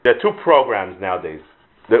There are two programs nowadays.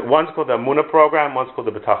 One's called the Amunah program, one's called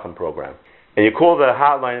the Bitachon program. And you call the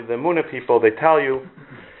hotline of the Amunah people, they tell you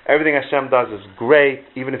everything Hashem does is great,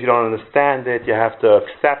 even if you don't understand it, you have to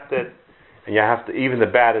accept it, and you have to, even the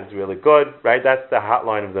bad is really good, right? That's the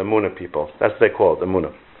hotline of the Amunah people. That's what they call it,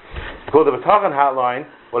 Amunah. You call the Bitachon hotline,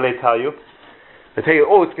 what do they tell you? They tell you,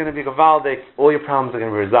 oh, it's going to be gavaldik, all your problems are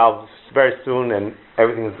going to be resolved very soon, and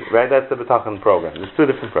everything's, right? That's the Bitachon program. There's two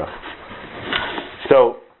different programs.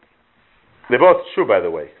 So, they're both true, by the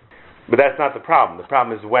way. But that's not the problem. The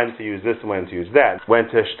problem is when to use this and when to use that. When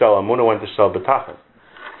to shtel Amunah, when to shtel Bitachon.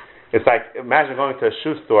 It's like, imagine going to a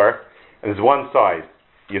shoe store, and there's one size.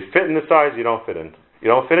 You fit in the size, you don't fit in. You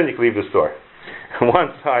don't fit in, you can leave the store. One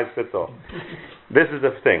size fits all. This is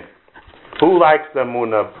the thing. Who likes the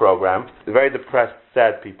Amunah program? The very depressed,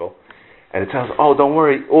 sad people. And it tells, oh, don't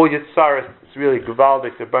worry, all your tzaras, it's really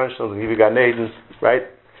gavaldik, the bunchels, and you got Nadens, right?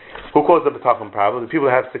 Who calls the Bitachon problem? The people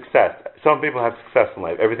who have success. Some people have success in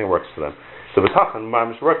life. Everything works for them. So Bitachon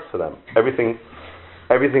mamish works for them. Everything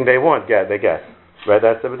they want, they get. Right?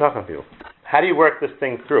 That's the Bitachon people. How do you work this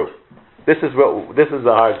thing through? This is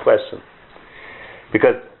a hard question.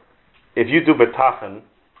 Because if you do Bitachon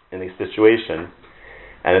in a situation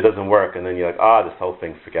and it doesn't work, and then you're like, this whole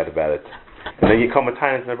thing, forget about it. And then you come with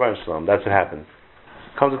Tainas and Rebbeinu Shalom. That's what happens.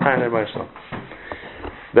 Comes with Tainas and Rebbeinu Shalom.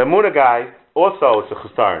 The Amunah guy, also, it's a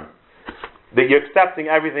chusarn. That you're accepting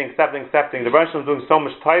everything, accepting. The Rebbeinu Shalom is doing so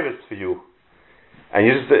much taivas for you. And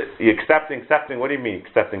you're accepting. What do you mean,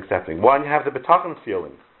 accepting? One, you have the Bitachon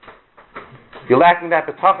feeling. You're lacking that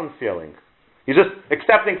Bitachon feeling. You're just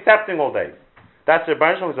accepting all day. That's the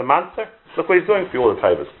Rebbeinu Shalom is a monster. Look what he's doing for you, all the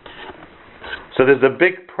taivas. So there's a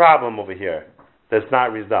big problem over here that's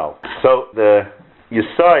not resolved. So the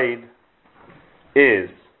Yesod is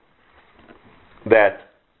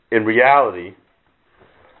that in reality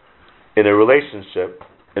of a relationship,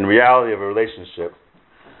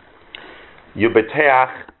 you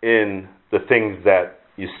beteach in the things that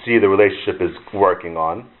you see the relationship is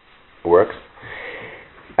works.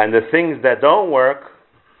 And the things that don't work,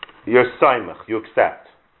 you're saimach, you accept.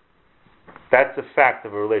 That's the fact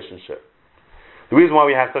of a relationship. The reason why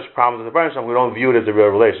we have such problems with the Rebbeinu Shalom, we don't view it as a real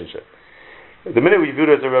relationship. The minute we view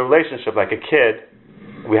it as a real relationship, like a kid,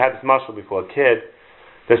 we had this mashal before, a kid,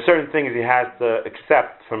 there's certain things he has to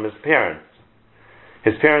accept from his parents.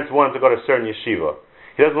 His parents want him to go to a certain yeshiva.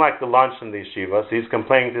 He doesn't like the lunch in the yeshiva, so he's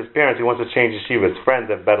complaining to his parents. He wants to change yeshiva. His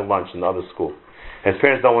friends have better lunch in the other school. And his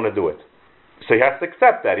parents don't want to do it. So he has to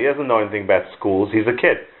accept that. He doesn't know anything about schools. He's a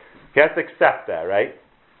kid. He has to accept that, right?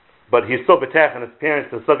 But he's still betech, and his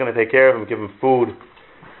parents are still going to take care of him, give him food,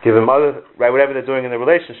 give him other, right, whatever they're doing in the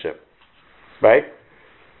relationship. Right?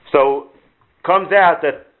 So, comes out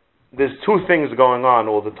that there's two things going on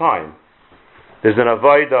all the time. There's an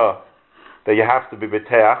avodah that you have to be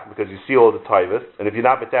betech because you see all the taivas, and if you're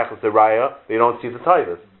not betech with the raya, you don't see the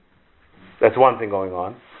taivas. That's one thing going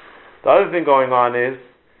on. The other thing going on is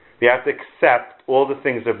you have to accept all the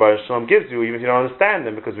things that Baruch Shalom gives you, even if you don't understand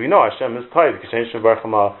them, because we know Hashem is taiv. Because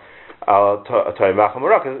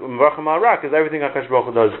everything HaKadosh Baruch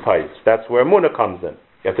Hu does is taiv. That's where Amunah comes in.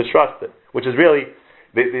 You have to trust it, which is really,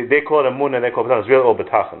 they call it Amunah, they call it Bitachon. It's really all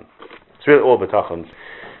Bitachon. It's really all Bitachon.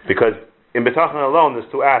 Because in Bitachon alone, there's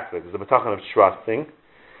two aspects. There's a Bitachon of trusting,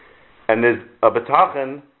 and there's a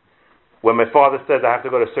Bitachon, when my father says I have to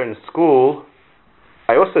go to a certain school,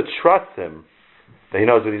 I also trust him that he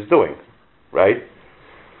knows what he's doing, right?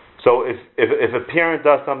 So if a parent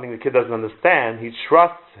does something the kid doesn't understand, he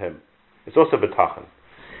trusts him. It's also Bitachon.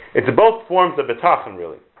 It's both forms of Bitachon,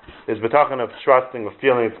 really. There's Bitachon of trusting, of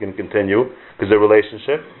feeling it's going to continue, because of a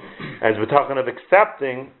relationship, and there's Bitachon of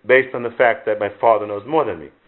accepting based on the fact that my father knows more than me.